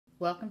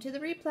Welcome to the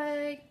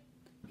replay.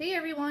 Hey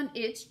everyone,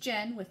 it's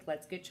Jen with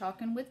Let's Get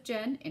Chalkin' with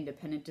Jen,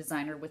 independent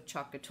designer with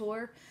Chalk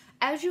Couture.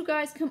 As you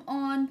guys come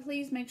on,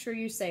 please make sure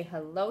you say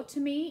hello to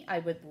me. I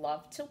would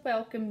love to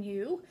welcome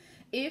you.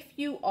 If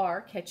you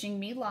are catching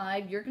me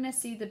live, you're going to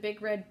see the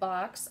big red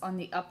box on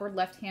the upper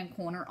left-hand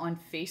corner on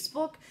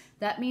Facebook.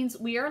 That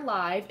means we are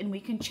live and we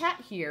can chat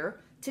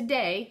here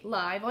today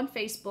live on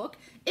Facebook.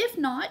 If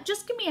not,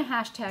 just give me a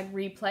hashtag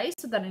replay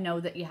so that I know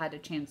that you had a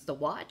chance to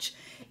watch.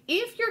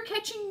 If you're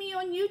catching me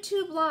on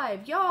YouTube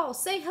live, y'all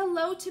say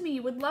hello to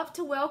me. Would love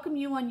to welcome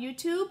you on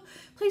YouTube.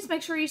 Please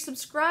make sure you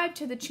subscribe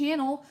to the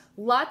channel.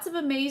 Lots of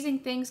amazing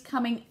things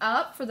coming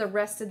up for the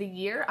rest of the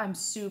year. I'm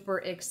super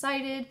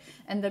excited,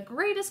 and the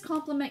greatest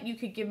compliment you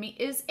could give me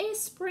is a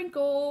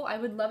sprinkle. I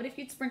would love it if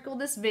you'd sprinkle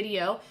this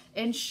video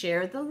and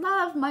share the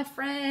love, my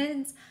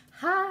friends.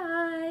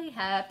 Hi,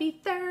 happy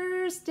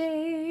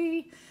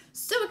Thursday.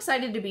 So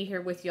excited to be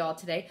here with y'all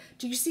today.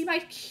 Do you see my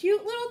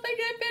cute little thing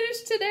I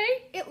finished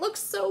today? It looks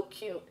so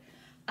cute.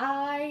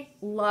 I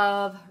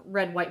love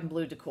red, white, and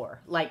blue decor.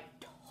 Like,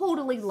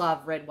 totally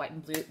love red, white,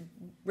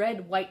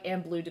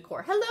 and blue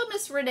decor. Hello,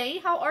 Miss Renee.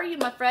 How are you,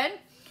 my friend?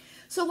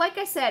 So like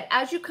I said,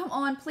 as you come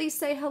on, please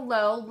say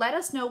hello. Let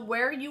us know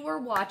where you are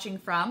watching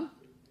from.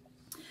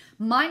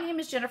 My name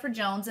is Jennifer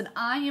Jones, and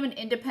I am an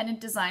independent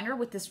designer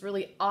with this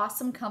really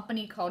awesome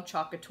company called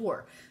Chalk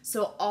Couture.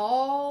 So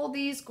all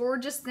these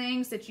gorgeous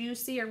things that you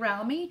see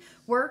around me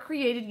were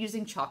created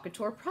using Chalk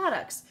Couture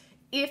products.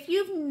 If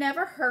you've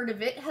never heard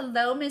of it,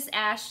 hello, Miss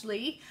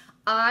Ashley.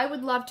 I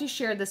would love to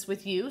share this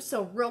with you.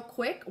 So real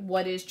quick,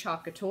 what is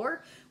Chalk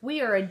Couture? We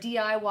are a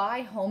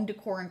DIY home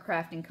decor and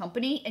crafting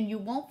company, and you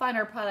won't find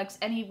our products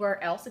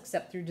anywhere else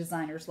except through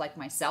designers like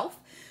myself.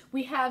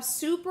 We have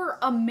super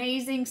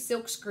amazing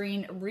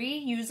silkscreen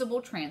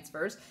reusable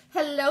transfers.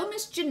 Hello,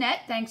 Miss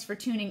Jeanette. Thanks for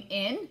tuning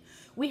in.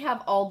 We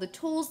have all the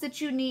tools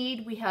that you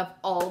need. We have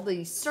all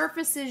the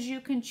surfaces you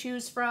can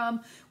choose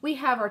from. We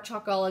have our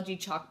Chalkology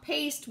chalk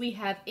paste. We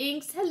have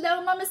inks.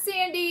 Hello, Mama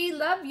Sandy.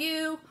 Love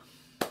you.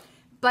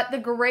 But the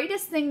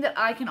greatest thing that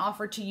I can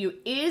offer to you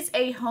is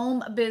a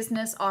home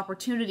business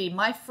opportunity.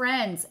 My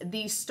friends,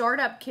 the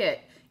startup kit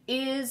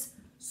is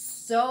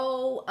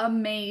so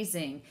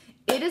amazing.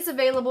 It is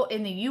available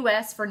in the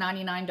US for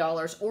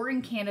 $99 or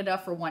in Canada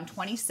for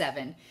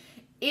 $127.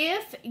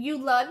 If you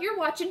love, you're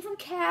watching from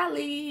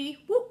Cali,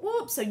 whoop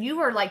whoop. So you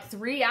are like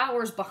 3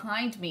 hours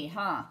behind me,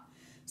 huh?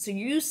 So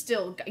you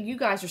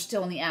guys are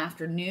still in the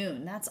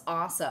afternoon. That's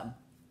awesome.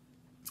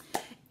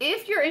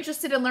 If you're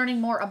interested in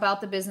learning more about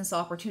the business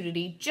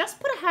opportunity, just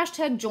put a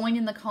hashtag join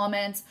in the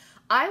comments.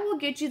 I will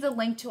get you the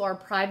link to our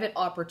private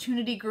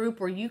opportunity group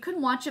where you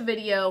can watch a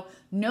video,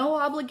 no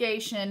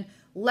obligation.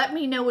 Let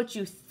me know what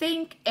you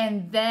think,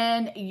 and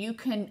then you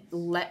can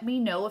let me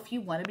know if you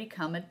want to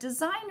become a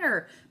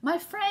designer. My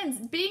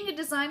friends, being a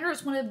designer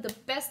is one of the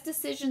best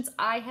decisions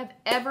I have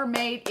ever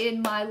made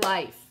in my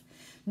life.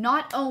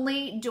 Not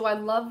only do I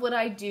love what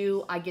I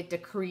do, I get to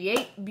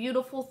create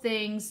beautiful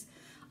things.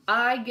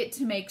 I get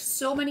to make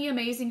so many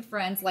amazing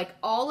friends, like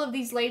all of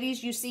these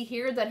ladies you see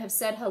here that have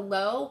said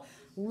hello.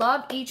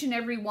 Love each and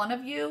every one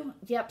of you.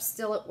 Yep,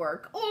 still at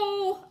work.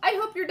 Oh, I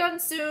hope you're done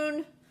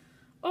soon.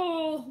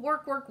 Oh,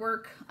 work, work,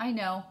 work. I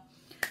know.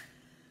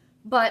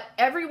 But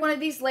every one of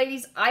these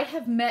ladies I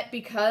have met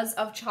because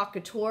of Chalk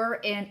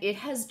Couture, and it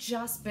has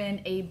just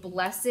been a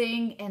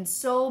blessing, and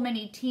so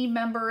many team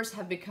members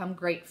have become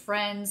great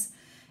friends,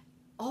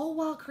 all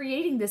while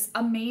creating this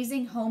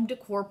amazing home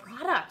decor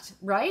product,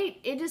 right?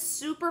 It is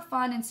super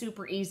fun and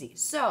super easy.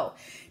 So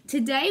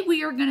today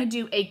we are gonna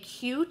do a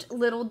cute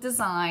little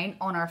design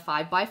on our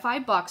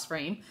 5x5 box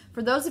frame.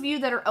 For those of you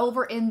that are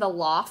over in the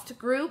Loft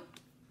group,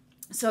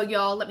 so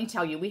y'all, let me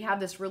tell you, we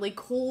have this really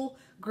cool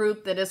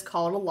group that is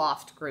called a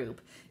Loft group.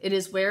 It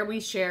is where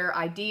we share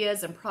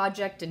ideas and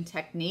project and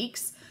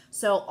techniques.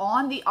 So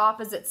on the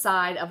opposite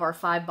side of our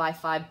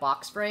 5x5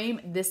 box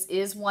frame, this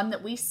is one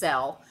that we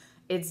sell.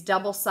 It's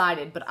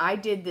double-sided, but I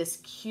did this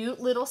cute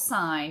little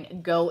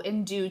sign, go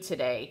and do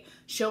today,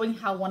 showing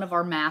how one of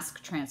our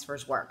mask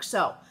transfers work.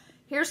 So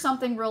here's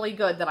something really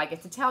good that I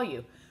get to tell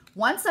you.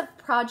 Once a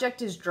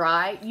project is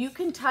dry, you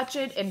can touch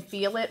it and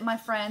feel it, my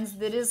friends.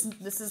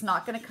 This is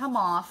not going to come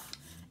off,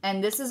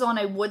 and this is on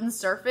a wooden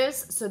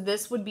surface, so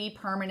this would be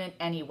permanent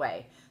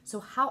anyway. So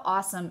how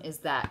awesome is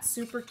that?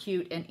 Super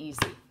cute and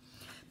easy.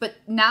 But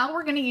now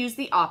we're going to use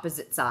the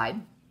opposite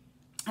side.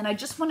 And I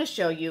just want to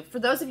show you, for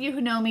those of you who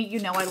know me,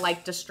 you know I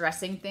like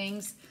distressing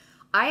things.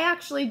 I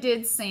actually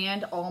did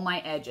sand all my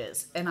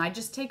edges, and I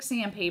just take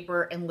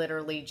sandpaper and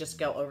literally just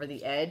go over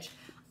the edge.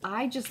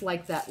 I just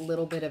like that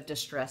little bit of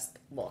distressed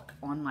look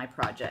on my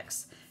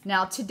projects.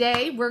 Now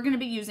today we're going to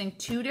be using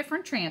two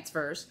different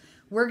transfers.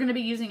 We're going to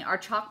be using our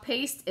chalk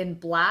paste in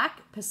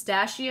black,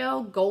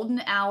 pistachio, golden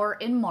hour,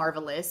 and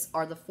marvelous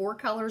are the four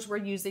colors we're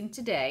using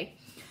today.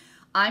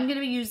 I'm going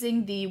to be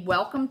using the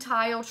welcome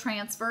tile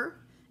transfer,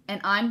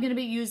 and I'm going to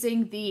be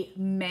using the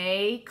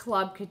May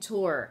Club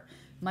Couture.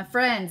 My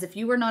friends, if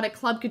you are not a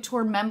Club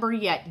Couture member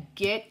yet,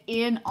 get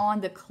in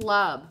on the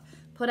club.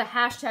 Put a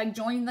hashtag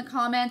join in the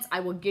comments. I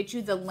will get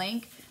you the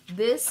link.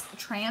 This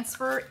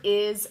transfer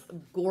is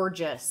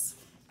gorgeous.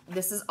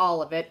 This is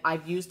all of it.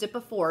 I've used it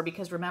before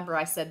because remember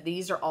I said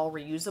these are all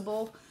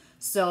reusable.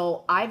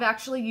 So I've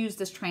actually used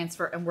this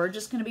transfer and we're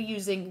just going to be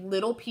using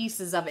little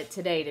pieces of it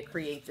today to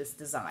create this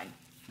design.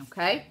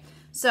 Okay,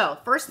 so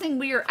first thing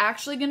we are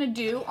actually going to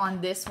do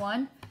on this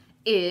one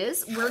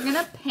is we're going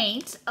to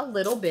paint a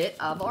little bit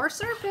of our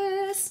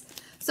surface.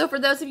 So for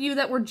those of you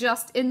that were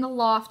just in the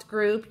loft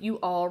group, you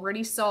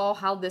already saw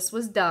how this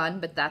was done,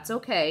 but that's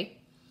okay.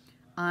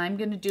 I'm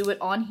going to do it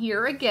on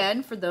here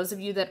again for those of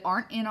you that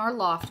aren't in our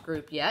loft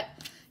group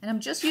yet. And I'm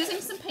just using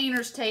some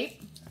painter's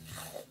tape.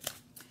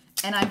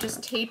 And I'm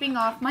just taping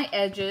off my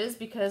edges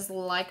because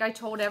like I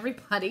told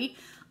everybody,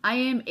 I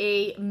am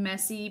a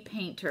messy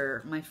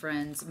painter, my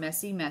friends.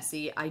 Messy,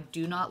 messy. I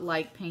do not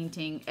like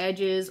painting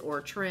edges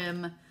or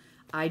trim.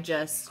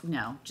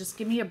 No, just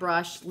give me a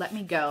brush, let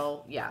me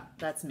go. Yeah,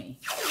 that's me.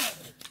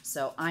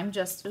 So I'm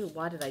just, ooh,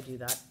 why did I do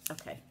that?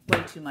 Okay,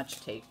 way too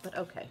much tape, but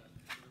okay.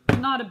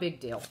 Not a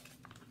big deal.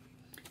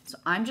 So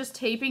I'm just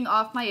taping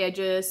off my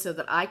edges so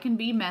that I can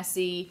be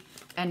messy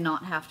and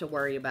not have to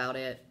worry about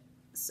it.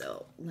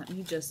 So let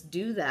me just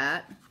do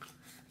that.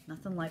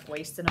 Nothing like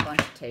wasting a bunch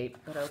of tape,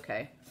 but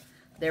okay.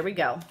 There we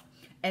go.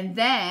 And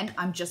then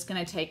I'm just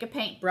gonna take a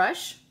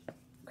paintbrush,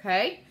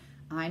 okay?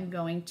 I'm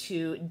going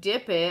to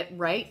dip it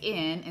right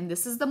in, and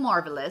this is the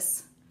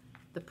Marvelous,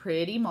 the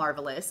Pretty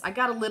Marvelous. I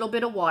got a little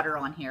bit of water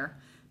on here,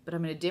 but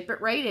I'm gonna dip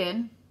it right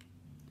in,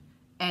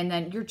 and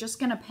then you're just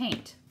gonna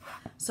paint.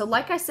 So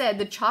like I said,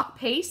 the chalk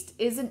paste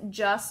isn't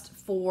just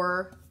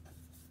for,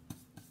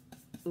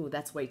 ooh,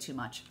 that's way too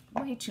much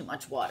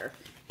water.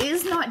 It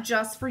is not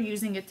just for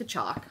using it to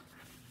chalk.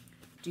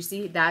 Do you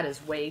see? That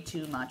is way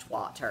too much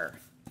water.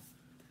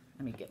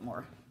 Let me get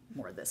more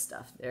of this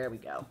stuff. There we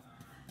go.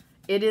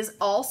 It is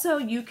also,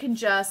 you can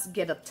just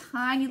get a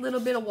tiny little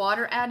bit of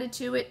water added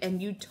to it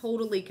and you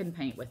totally can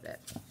paint with it.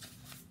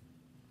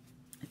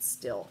 It's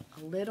still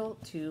a little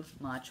too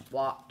much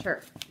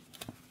water.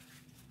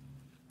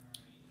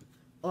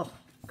 Oh,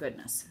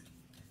 goodness.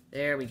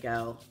 There we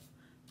go.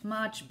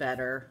 Much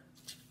better.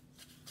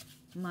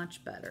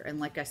 Much better. And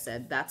like I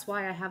said, that's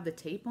why I have the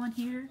tape on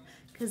here,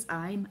 because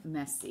I'm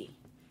messy.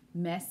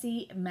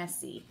 Messy,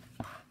 messy.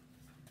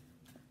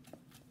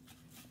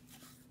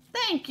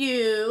 Thank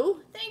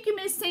you. Thank you,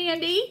 Miss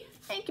Sandy.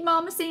 Thank you,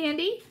 Mama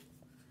Sandy.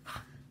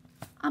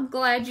 I'm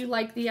glad you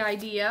like the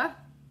idea.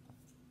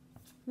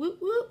 Whoop,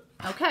 whoop.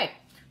 Okay,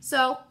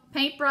 so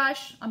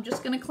paintbrush. I'm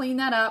just going to clean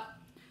that up.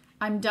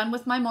 I'm done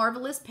with my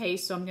Marvelous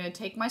paste, so I'm going to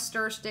take my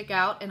stir stick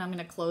out and I'm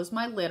going to close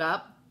my lid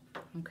up.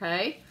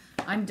 Okay,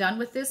 I'm done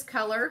with this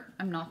color.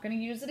 I'm not going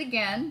to use it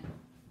again.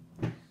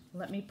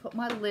 Let me put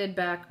my lid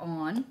back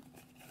on.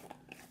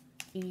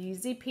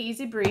 Easy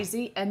peasy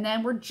breezy. And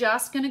then we're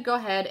just going to go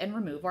ahead and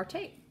remove our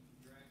tape.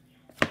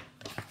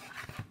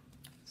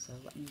 So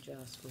let me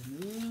just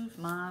remove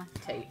my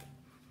tape.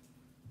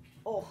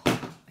 Oh, I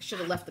should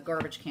have left the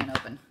garbage can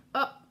open.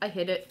 Oh, I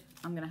hit it.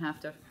 I'm going to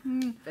have to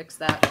fix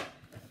that.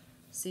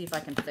 See if I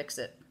can fix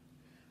it.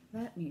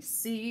 Let me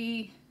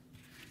see.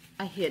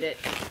 I hit it.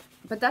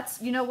 But that's,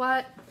 you know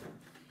what?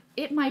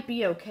 It might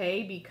be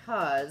okay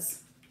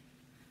because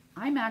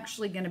I'm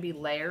actually going to be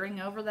layering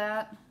over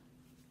that.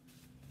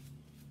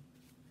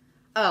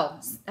 Oh,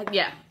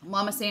 yeah,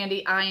 Mama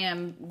Sandy, I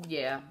am,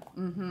 yeah,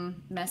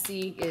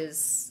 messy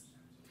is,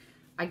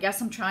 I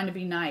guess I'm trying to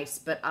be nice,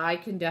 but I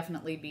can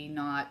definitely be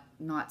not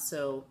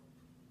so,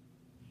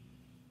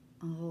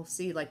 oh,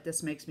 see, like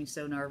this makes me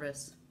so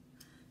nervous.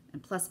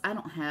 And plus, I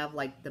don't have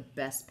like the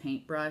best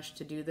paintbrush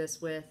to do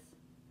this with.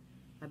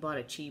 I bought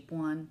a cheap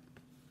one.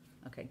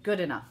 Okay, good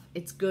enough.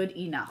 It's good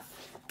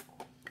enough.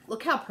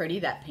 Look how pretty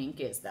that pink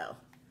is, though.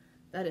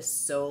 That is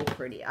so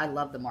pretty. I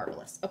love the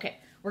Marvelous. Okay,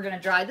 we're going to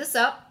dry this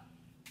up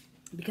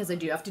because I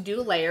do have to do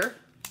a layer.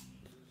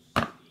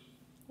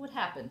 What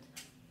happened?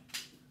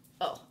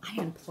 Oh, I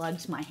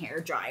unplugged my hair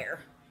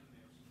dryer.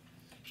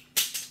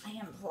 I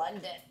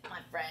unplugged it, my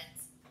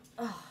friends.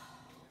 Oh.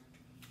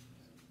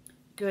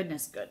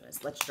 Goodness,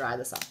 goodness. Let's dry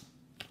this up.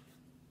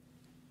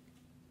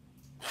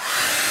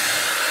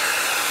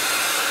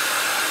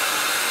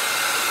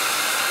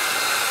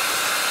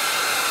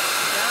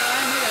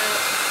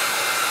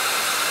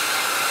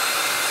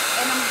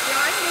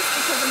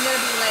 Because I'm going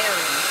to be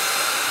layering.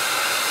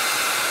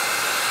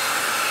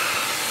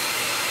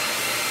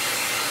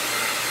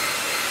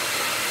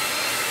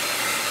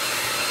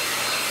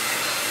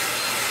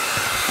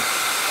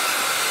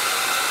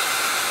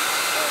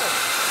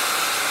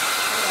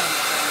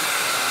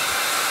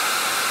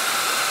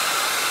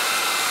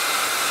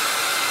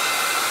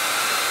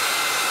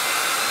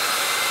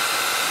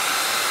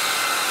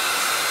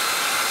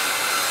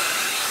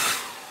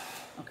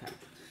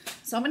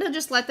 So I'm going to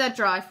just let that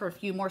dry for a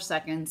few more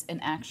seconds.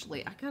 And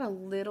actually, I got a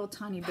little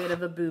tiny bit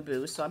of a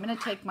boo-boo. So I'm going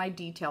to take my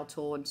detail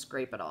tool and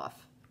scrape it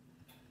off.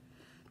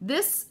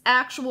 This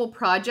actual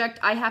project,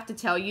 I have to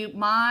tell you,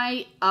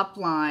 my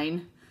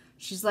upline,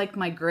 she's like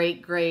my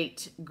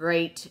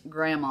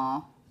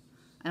great-great-great-grandma.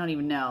 I don't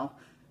even know.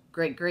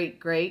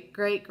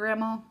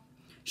 Great-great-great-great-grandma.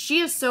 She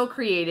is so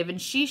creative,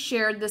 and she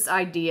shared this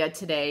idea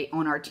today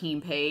on our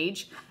team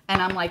page,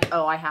 and I'm like,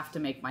 oh, I have to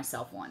make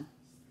myself one.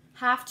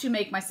 Have to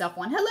make myself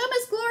one. Hello,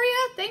 Miss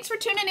Gloria. Thanks for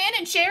tuning in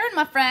and sharing,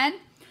 my friend.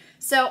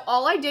 So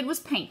all I did was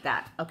paint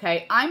that,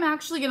 okay? I'm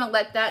actually going to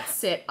let that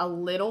sit a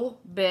little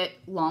bit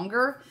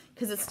longer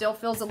because it still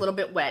feels a little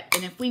bit wet,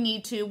 and if we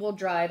need to, we'll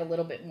dry it a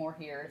little bit more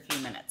here in a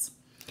few minutes.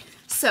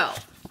 So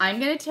I'm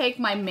going to take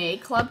my May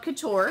Club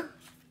Couture,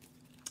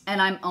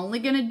 and I'm only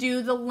going to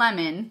do the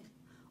lemon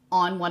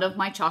on one of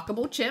my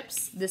chalkable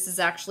chips. This is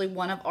actually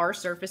one of our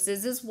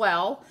surfaces as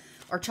well.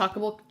 Our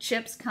chalkable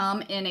chips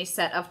come in a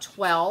set of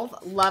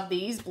 12. Love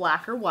these,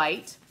 black or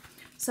white.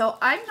 So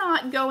I'm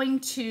not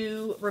going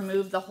to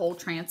remove the whole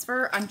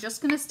transfer. I'm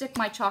just going to stick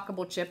my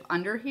chalkable chip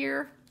under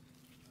here.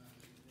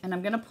 And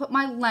I'm going to put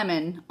my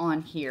lemon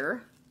on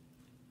here.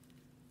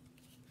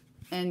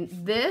 And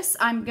this,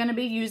 I'm going to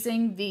be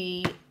using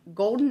the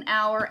golden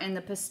hour and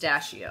the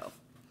pistachio.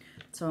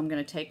 So I'm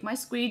going to take my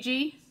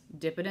squeegee,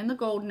 dip it in the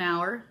golden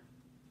hour.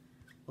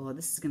 Oh,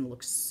 this is going to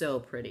look so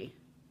pretty.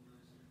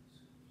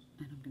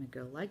 And I'm going to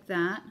go like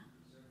that.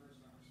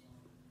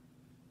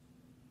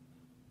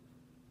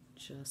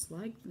 Just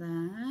like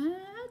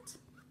that.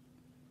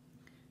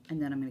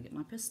 And then I'm going to get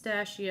my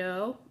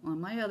pistachio on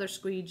my other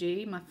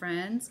squeegee, my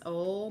friends.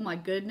 Oh my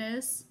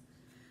goodness.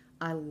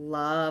 I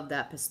love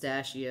that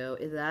pistachio.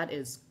 That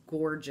is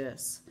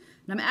gorgeous.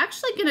 And I'm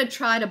actually going to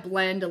try to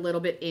blend a little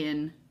bit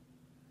in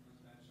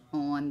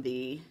on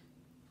the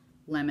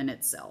lemon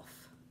itself.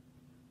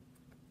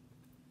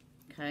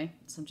 Okay,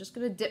 so I'm just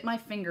going to dip my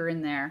finger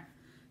in there,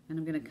 and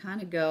I'm going to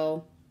kind of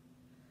go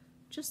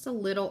just a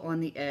little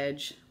on the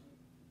edge.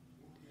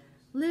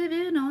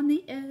 Living on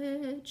the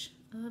edge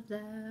of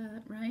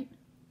that, right?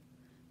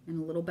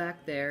 And a little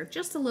back there,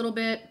 just a little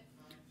bit,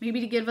 maybe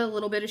to give it a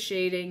little bit of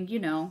shading, you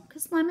know,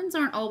 because lemons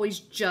aren't always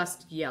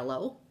just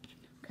yellow,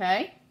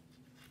 okay?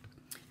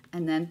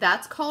 And then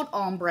that's called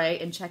ombre,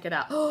 and check it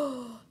out.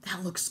 Oh,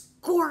 that looks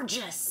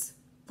gorgeous.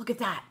 Look at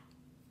that.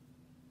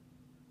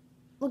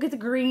 Look at the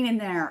green in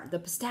there, the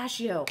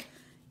pistachio.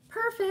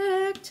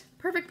 Perfect,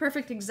 perfect,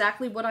 perfect,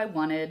 exactly what I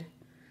wanted.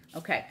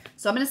 Okay,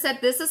 so I'm gonna set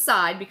this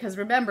aside because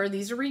remember,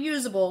 these are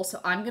reusable, so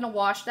I'm gonna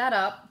wash that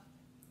up.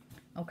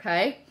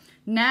 Okay,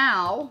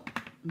 now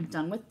I'm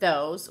done with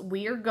those.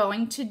 We are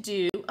going to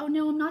do, oh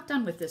no, I'm not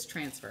done with this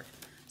transfer.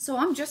 So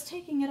I'm just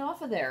taking it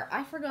off of there.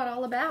 I forgot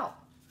all about.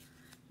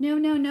 No,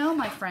 no, no,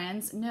 my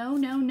friends, no,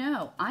 no,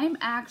 no. I'm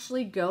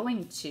actually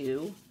going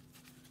to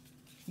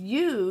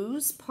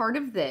use part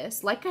of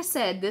this. Like I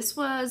said, this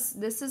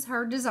is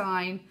her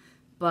design,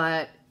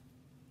 but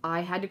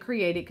I had to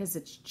create it because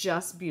it's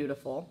just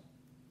beautiful.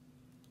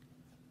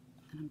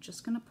 And I'm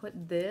just going to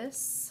put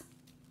this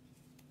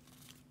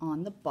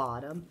on the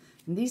bottom.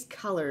 And these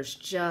colors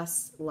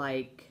just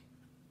like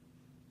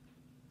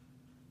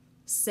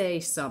say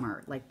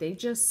summer. Like they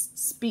just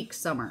speak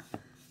summer.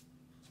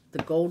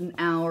 The golden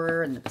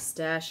hour and the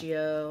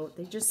pistachio,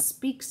 they just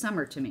speak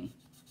summer to me.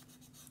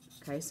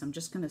 Okay, so I'm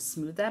just going to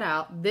smooth that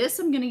out. This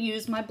I'm going to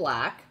use my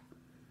black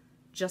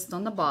just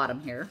on the bottom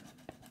here.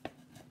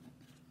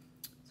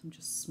 So I'm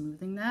just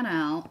smoothing that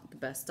out the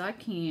best I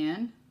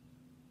can.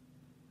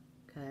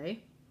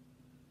 Okay.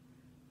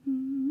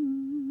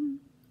 I'm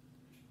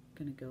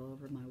going to go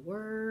over my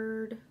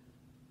word.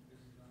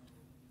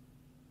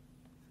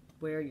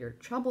 Where your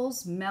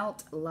troubles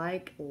melt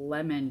like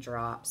lemon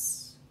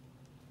drops.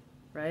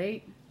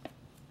 Right?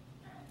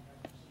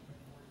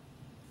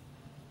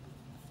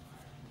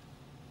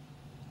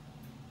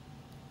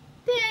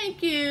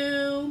 Thank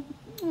you.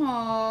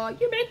 Aw,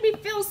 you make me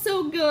feel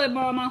so good,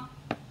 Mama.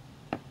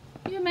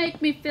 You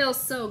make me feel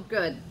so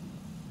good.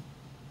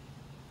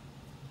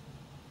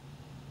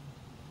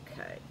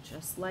 Okay,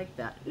 just like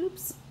that.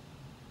 Oops.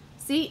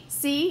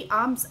 See,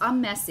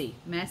 I'm messy.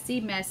 Messy,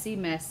 messy,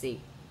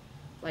 messy.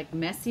 Like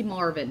messy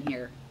Marvin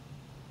here.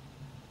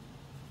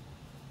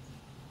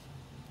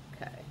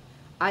 Okay.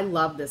 I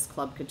love this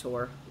Club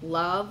Couture.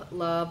 Love,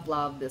 love,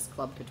 love this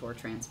Club Couture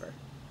transfer.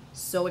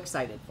 So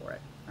excited for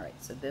it. All right,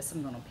 so this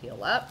I'm going to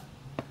peel up.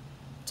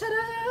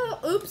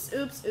 Ta-da! Oops,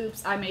 oops,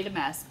 oops. I made a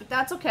mess, but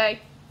that's okay.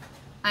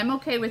 I'm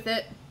okay with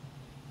it.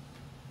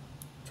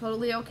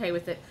 Totally okay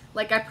with it.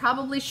 Like, I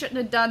probably shouldn't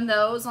have done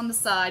those on the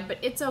side, but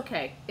it's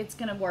okay. It's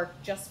going to work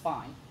just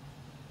fine.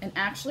 And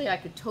actually, I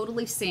could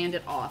totally sand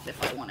it off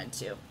if I wanted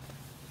to.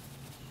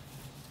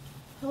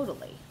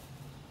 Totally.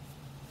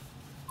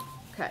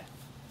 Okay.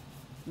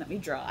 Let me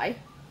dry.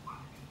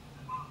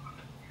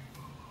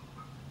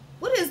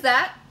 What is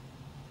that?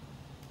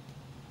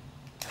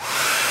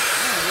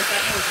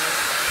 That noise was.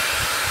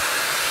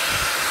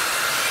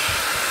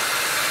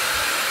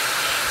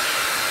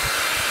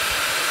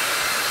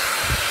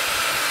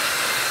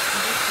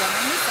 I'm just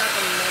blowing this up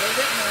a little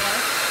bit more.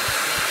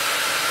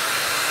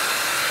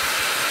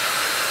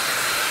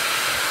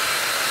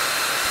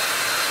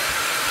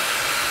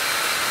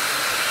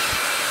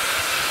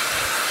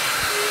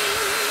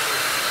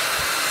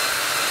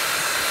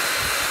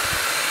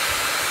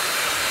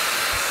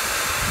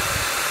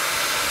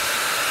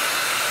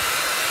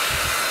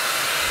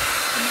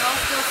 Can y'all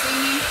still see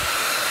me?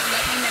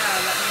 Let me know,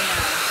 let me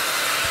know.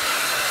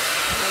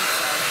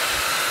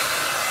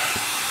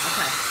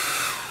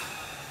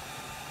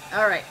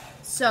 All right,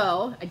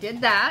 so I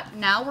did that.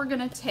 Now we're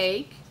gonna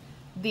take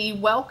the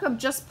welcome,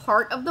 just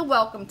part of the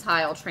welcome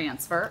tile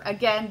transfer.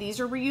 Again, these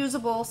are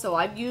reusable, so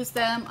I've used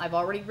them. I've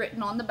already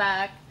written on the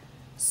back.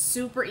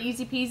 Super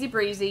easy peasy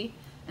breezy.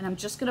 And I'm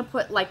just gonna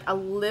put like a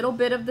little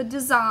bit of the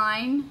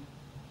design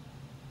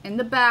in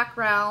the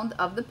background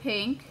of the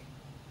pink.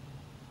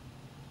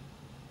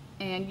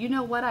 And you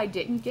know what I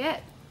didn't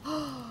get?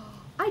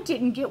 I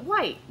didn't get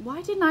white.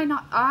 Why didn't I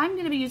not? I'm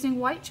gonna be using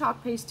white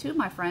chalk paste too,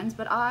 my friends,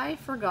 but I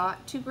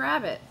forgot to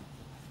grab it.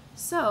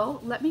 So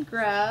let me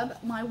grab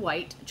my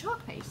white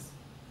chalk paste.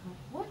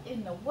 What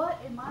in the what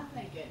am I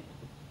thinking?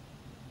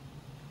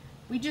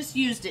 We just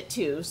used it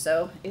too,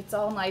 so it's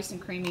all nice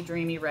and creamy,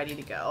 dreamy, ready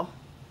to go.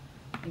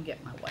 And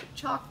get my white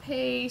chalk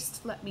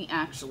paste. Let me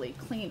actually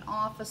clean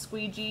off a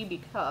squeegee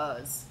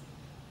because,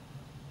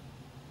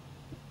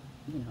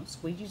 you know,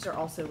 squeegees are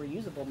also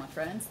reusable, my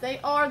friends.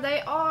 They are,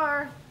 they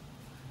are.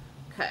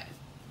 Okay,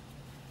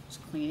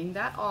 just cleaning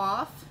that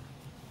off.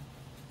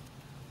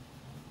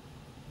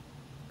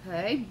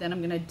 Okay, then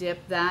I'm gonna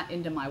dip that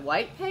into my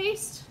white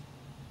paste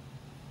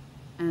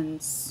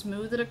and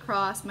smooth it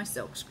across my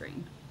silk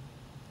screen.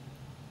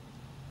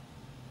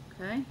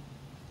 Okay,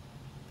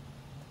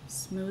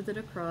 smooth it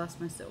across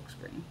my silk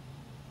screen.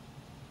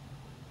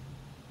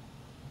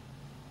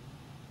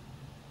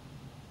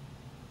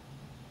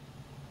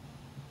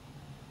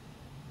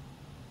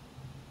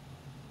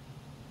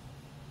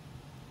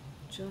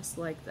 Just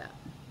like that.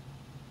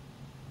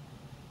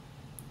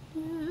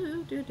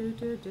 Do, do, do,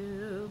 do,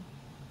 do.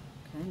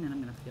 Okay, and then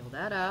I'm gonna peel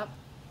that up.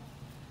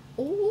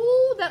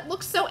 Oh, that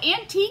looks so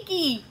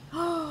antique-y.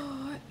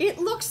 Oh, it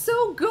looks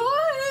so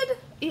good.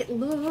 It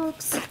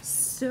looks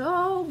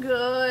so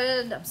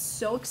good. I'm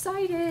so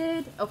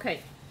excited.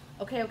 Okay,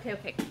 okay, okay,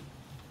 okay.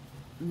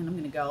 And then I'm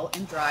gonna go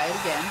and dry it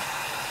again.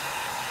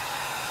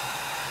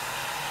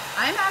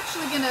 I'm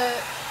actually gonna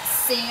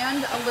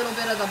sand a little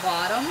bit of the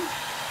bottom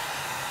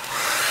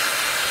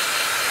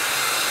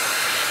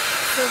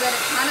so that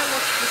it kind of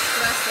looks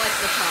distressed like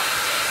the top.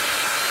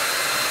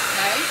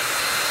 Okay?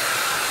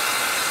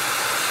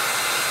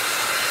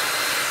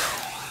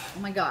 Oh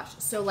my gosh.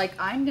 So like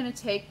I'm gonna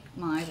take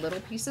my little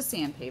piece of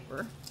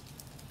sandpaper,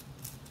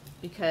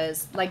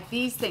 because like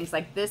these things,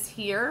 like this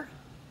here,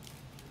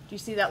 do you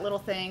see that little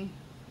thing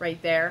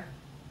right there?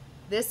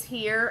 This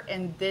here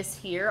and this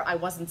here I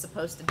wasn't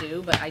supposed to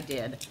do, but I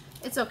did.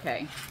 It's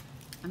okay.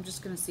 I'm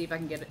just gonna see if I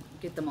can get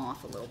them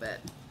off a little bit.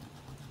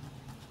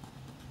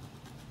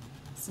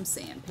 Some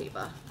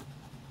sandpaper.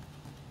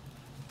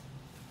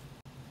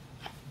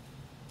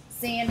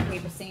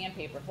 Sandpaper,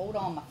 sandpaper. Hold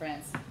on, my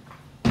friends.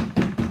 A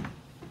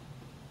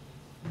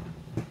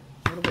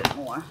little bit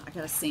more. I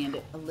gotta sand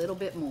it a little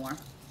bit more.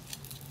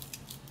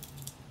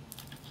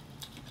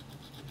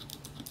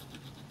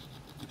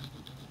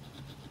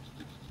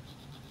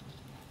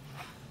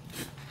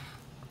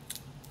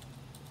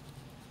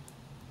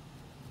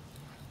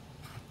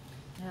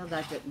 Well,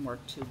 that didn't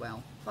work too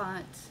well,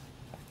 but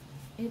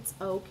it's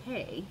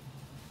okay.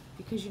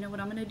 Because you know what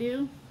I'm gonna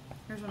do?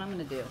 Here's what I'm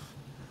gonna do.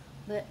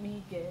 Let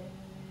me get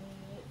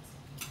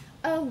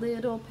a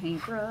little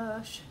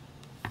paintbrush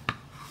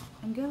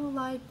and go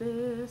like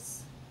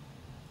this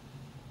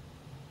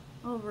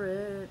over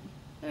it.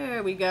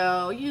 There we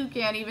go. You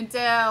can't even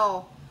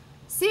tell.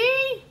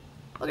 See?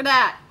 Look at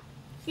that.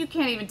 You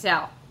can't even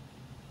tell.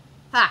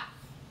 Ha!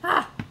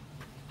 Ha!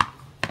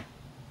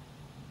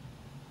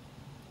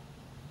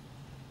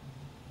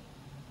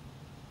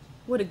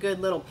 What a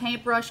good little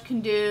paintbrush can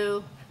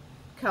do.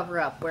 Cover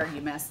up where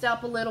you messed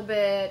up a little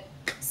bit.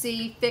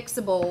 See,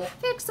 fixable,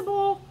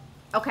 fixable.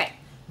 Okay,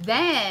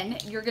 then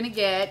you're gonna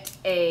get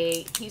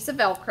a piece of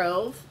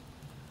Velcro.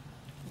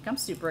 I think I'm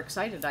super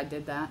excited I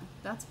did that.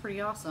 That's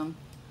pretty awesome.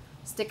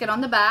 Stick it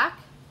on the back,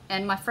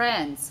 and my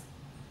friends,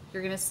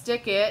 you're gonna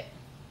stick it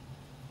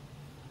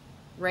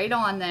right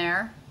on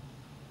there,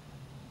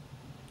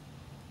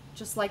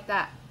 just like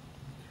that.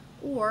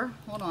 Or,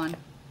 hold on.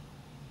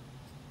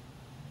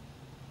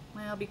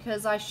 Well,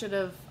 because I should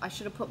have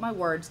put my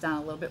words down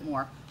a little bit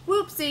more.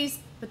 Whoopsies!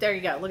 But there you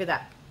go. Look at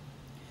that.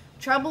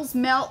 Troubles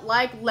melt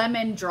like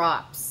lemon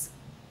drops.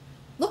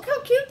 Look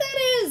how cute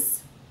that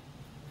is.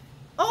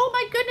 Oh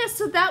my goodness.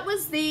 So that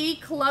was the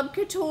Club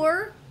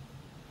Couture.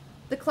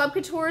 The Club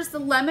Couture is the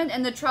lemon,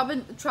 and the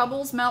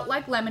troubles melt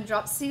like lemon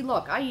drops. See,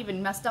 look, I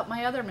even messed up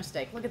my other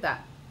mistake. Look at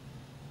that.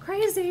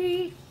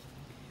 Crazy.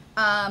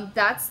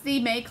 That's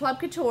the May Club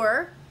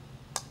Couture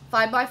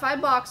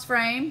 5x5 box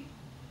frame.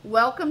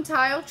 Welcome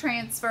tile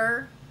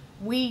transfer.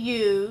 We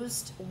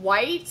used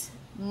white,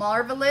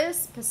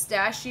 marvelous,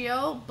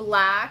 pistachio,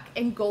 black,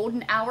 and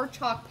golden hour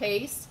chalk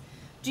paste.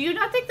 Do you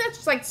not think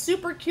that's like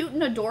super cute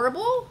and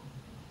adorable?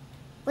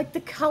 Like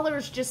the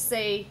colors just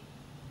say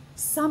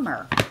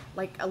summer,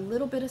 like a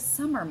little bit of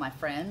summer, my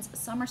friends.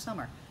 Summer,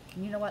 summer.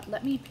 And you know what?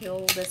 Let me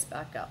peel this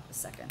back up a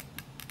second.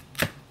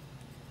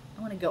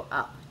 I want to go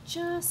up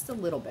just a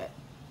little bit.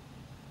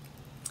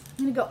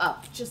 I'm gonna go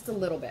up just a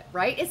little bit,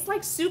 right? It's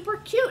like super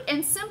cute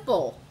and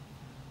simple,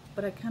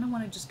 but I kind of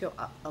want to just go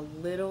up a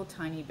little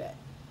tiny bit,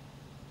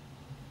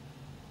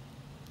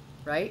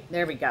 right?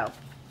 There we go.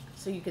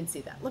 so you can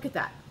see that. Look at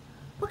that.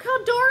 Look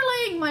how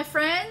darling, my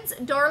friends.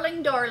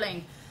 Darling,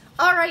 darling.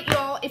 All right,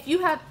 y'all, if you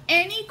have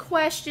any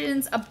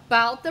questions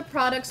about the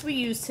products we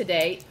use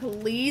today,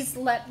 please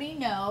let me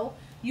know.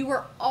 You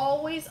are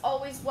always,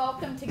 always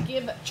welcome to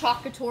give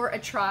Chalk Couture a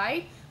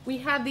try. We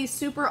have these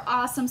super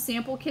awesome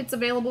sample kits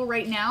available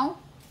right now.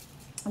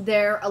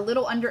 They're a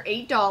little under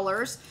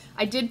 $8.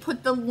 I did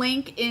put the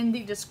link in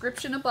the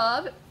description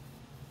above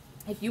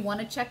if you want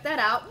to check that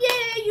out.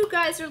 Yay, you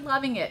guys are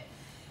loving it.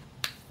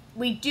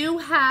 We do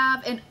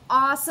have an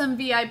awesome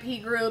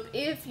VIP group.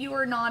 If you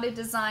are not a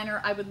designer,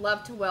 I would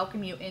love to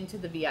welcome you into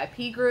the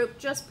VIP group.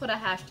 Just put a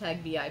hashtag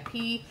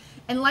VIP.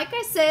 And like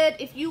I said,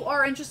 if you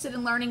are interested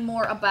in learning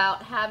more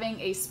about having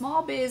a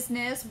small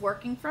business,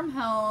 working from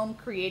home,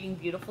 creating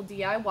beautiful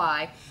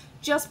DIY,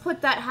 just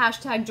put that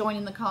hashtag join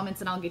in the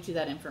comments and I'll get you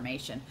that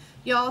information.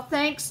 Y'all,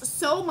 thanks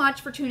so much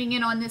for tuning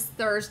in on this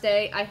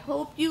Thursday. I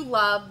hope you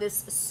love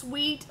this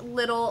sweet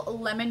little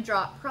lemon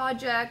drop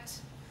project.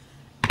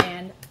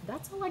 And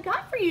that's all I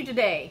got for you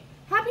today.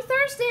 Happy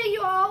Thursday,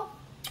 you all.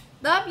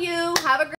 Love you. Have a great